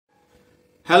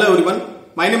Hello everyone,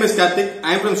 my name is Karthik.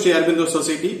 I am from Sri Aurobindo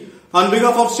Society. On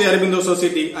behalf of Sri Aurobindo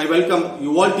Society, I welcome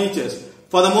you all teachers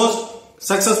for the most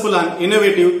successful and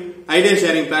innovative idea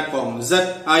sharing platform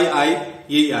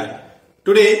ZIIEI.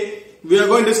 Today, we are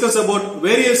going to discuss about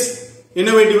various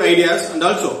innovative ideas, and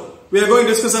also we are going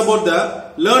to discuss about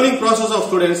the learning process of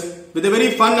students with a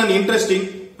very fun and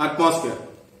interesting atmosphere.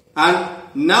 And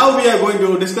now we are going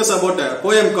to discuss about a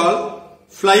poem called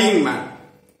Flying Man.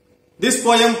 This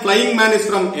poem, Flying Man, is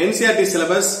from NCERT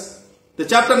syllabus. The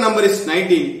chapter number is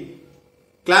 19,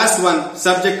 class 1,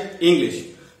 subject English.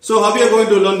 So how we are going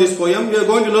to learn this poem? We are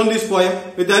going to learn this poem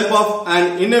with the help of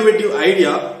an innovative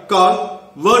idea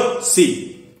called word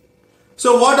C.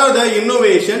 So what are the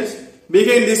innovations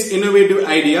behind this innovative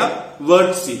idea,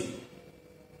 word C?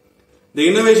 The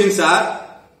innovations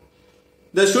are: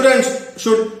 the students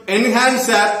should enhance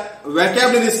their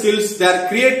vocabulary skills, their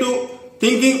creative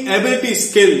thinking ability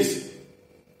skills,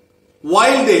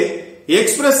 while they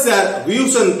express their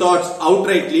views and thoughts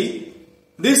outrightly.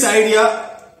 This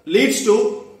idea leads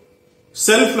to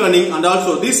self-learning, and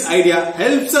also this idea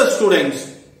helps the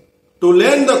students to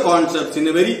learn the concepts in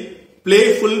a very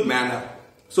playful manner.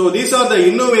 So these are the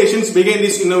innovations behind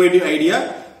this innovative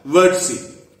idea, word C.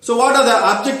 So what are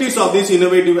the objectives of this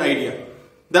innovative idea?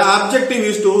 The objective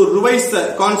is to revise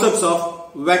the concepts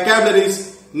of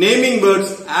vocabularies, naming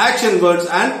words, action words,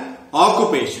 and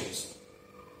occupations.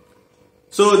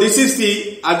 So this is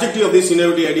the objective of this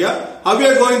innovative idea. How we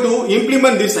are going to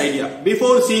implement this idea?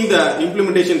 Before seeing the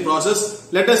implementation process,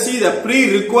 let us see the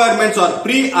pre-requirements or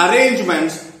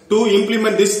pre-arrangements to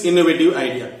implement this innovative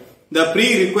idea. The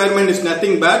pre-requirement is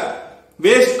nothing but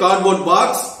waste cardboard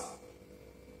box,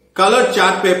 colored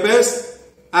chart papers,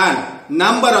 and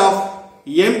number of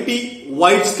empty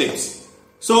white slips.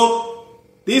 So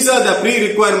these are the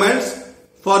pre-requirements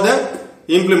for the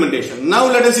implementation. Now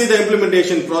let us see the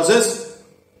implementation process.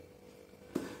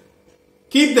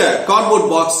 Keep the cardboard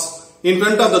box in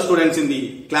front of the students in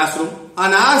the classroom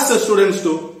and ask the students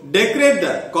to decorate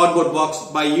the cardboard box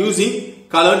by using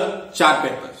colored chart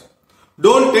papers.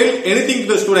 Don't tell anything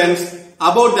to the students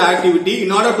about the activity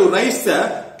in order to raise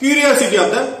the curiosity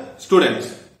of the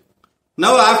students.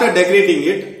 Now after decorating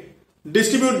it,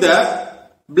 distribute the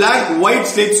blank white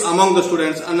slips among the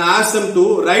students and ask them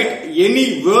to write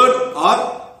any word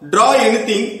or draw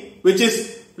anything which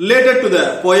is related to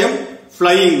the poem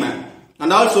Flying Man.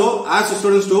 And also ask the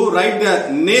students to write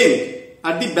their name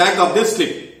at the back of the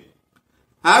slip.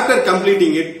 After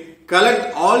completing it,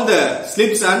 collect all the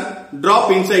slips and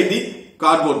drop inside the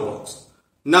cardboard box.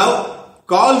 Now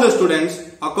call the students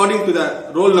according to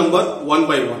the roll number one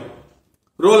by one.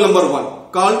 Roll number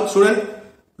 1. Call student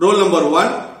roll number 1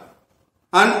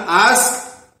 and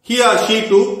ask he or she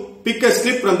to pick a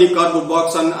slip from the cardboard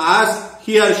box and ask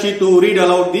he or she to read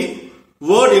aloud the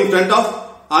word in front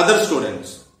of other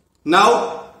students.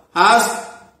 Now ask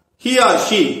he or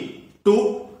she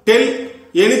to tell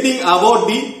anything about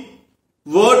the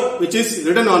word which is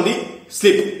written on the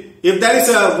slip. If there is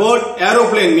a word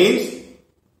aeroplane means,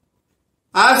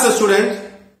 ask the students,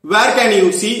 where can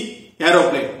you see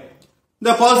aeroplane?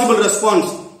 The possible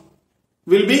response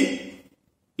will be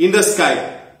in the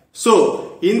sky.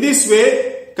 So in this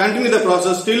way, continue the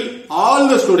process till all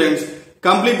the students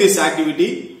complete this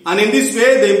activity, and in this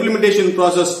way the implementation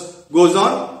process goes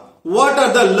on. What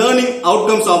are the learning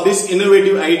outcomes of this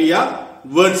innovative idea,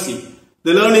 word C?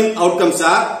 The learning outcomes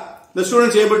are: the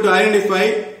students able to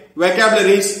identify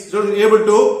vocabularies, students able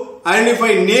to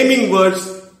identify naming words,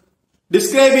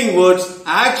 describing words,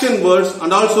 action words,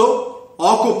 and also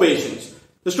occupations.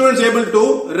 The students able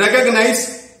to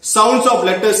recognize sounds of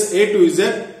letters A to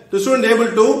Z. The student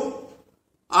able to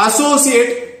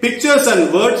associate pictures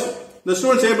and words. The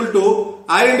students able to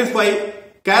identify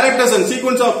characters and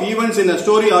sequence of events in a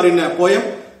story or in a poem.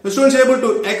 The students able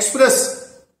to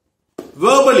express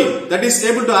verbally, that is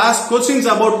able to ask questions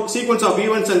about sequence of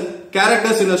events and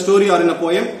characters in a story or in a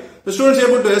poem. The students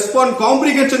able to respond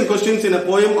comprehension questions in a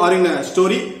poem or in a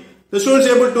story. The students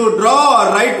able to draw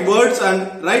or write words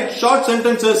and write short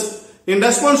sentences in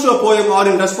response to a poem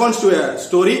or in response to a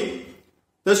story.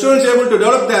 The students able to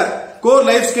develop their core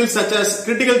life skills such as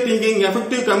critical thinking,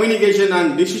 effective communication,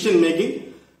 and decision making.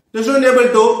 The student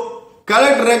able to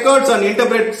collect records and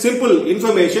interpret simple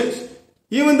information.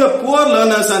 Even the poor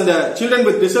learners and the children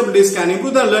with disabilities can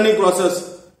improve their learning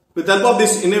process with the help of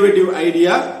this innovative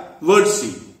idea, word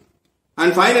C.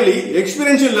 And finally,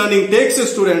 experiential learning takes the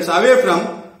students away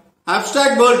from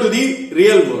abstract world to the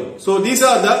real world. So these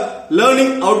are the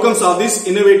learning outcomes of this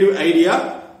innovative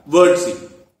idea, word C.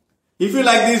 If you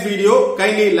like this video,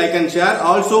 kindly like and share.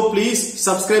 Also, please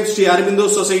subscribe to Sri Aurobindo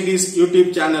Society's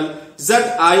YouTube channel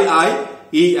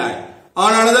ZIIEI.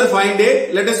 On another fine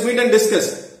day, let us meet and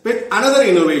discuss with another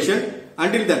innovation.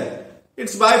 Until then,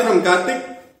 it's bye from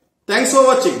Karthik. Thanks for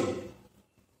watching.